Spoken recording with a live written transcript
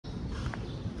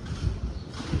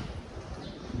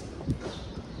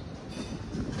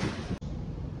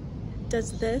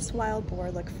Does this wild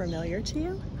boar look familiar to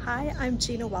you? Hi, I'm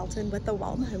Gina Walton with the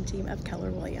Walton home team of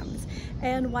Keller Williams.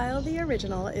 And while the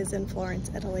original is in Florence,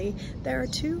 Italy, there are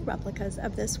two replicas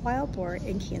of this wild boar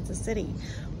in Kansas City.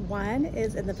 One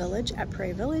is in the village at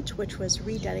Prairie Village, which was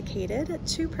rededicated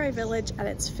to Prairie Village at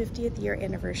its 50th year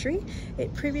anniversary.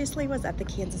 It previously was at the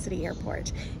Kansas City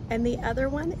airport. And the other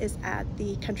one is at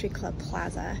the Country Club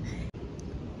Plaza.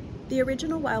 The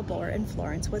original wild boar in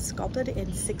Florence was sculpted in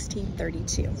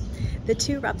 1632. The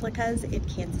two replicas in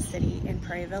Kansas City and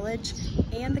Prairie Village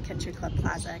and the Country Club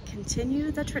Plaza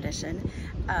continue the tradition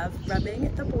of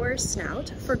rubbing the boar's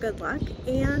snout for good luck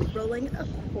and rolling a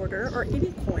quarter, or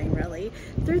any coin really,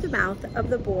 through the mouth of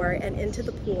the boar and into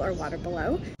the pool or water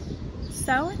below.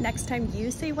 So next time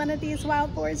you see one of these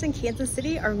wild boars in Kansas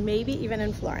City, or maybe even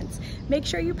in Florence, make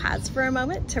sure you pause for a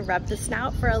moment to rub the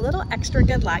snout for a little extra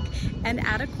good luck and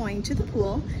add a coin to the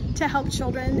pool to help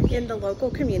children in the local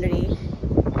community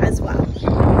as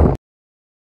well.